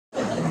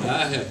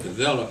I have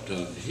developed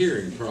a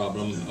hearing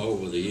problem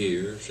over the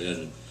years,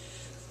 and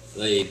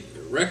they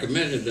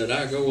recommended that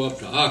I go up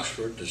to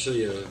Oxford to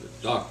see a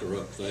doctor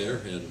up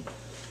there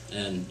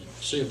and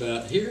see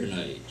about hearing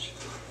aids.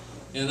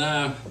 And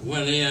I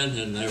went in,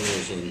 and there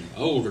was an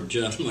older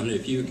gentleman,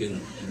 if you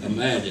can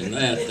imagine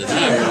that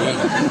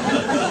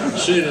I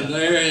was, sitting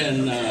there,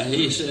 and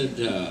he said,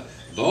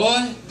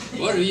 "Boy,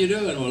 what are you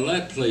doing?" Well,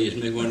 that pleased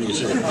me when he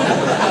said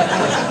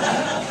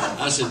that.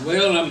 I said,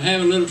 "Well, I'm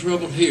having a little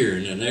trouble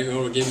hearing, and they're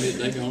going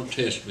to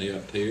test me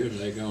up here, and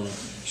they're going to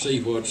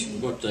see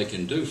what they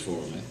can do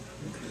for me."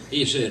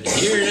 He said,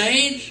 "Hearing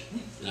aids?"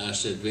 And I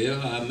said, "Well,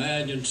 I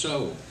imagine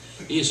so."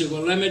 He said,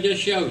 "Well, let me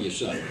just show you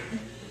something.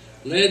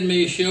 Let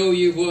me show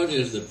you what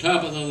is the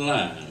top of the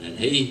line." And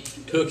he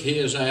took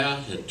his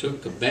out and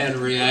took the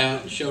battery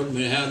out and showed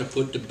me how to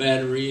put the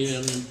battery in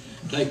and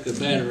take the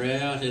battery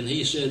out. And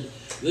he said,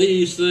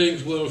 "These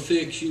things will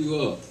fix you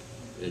up.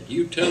 And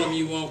you tell them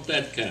you want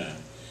that kind."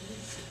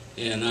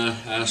 And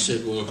I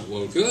said,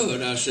 well,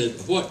 good. I said,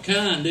 "What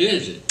kind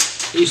is it?"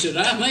 He said,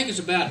 "I think it's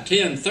about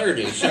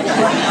 1030. So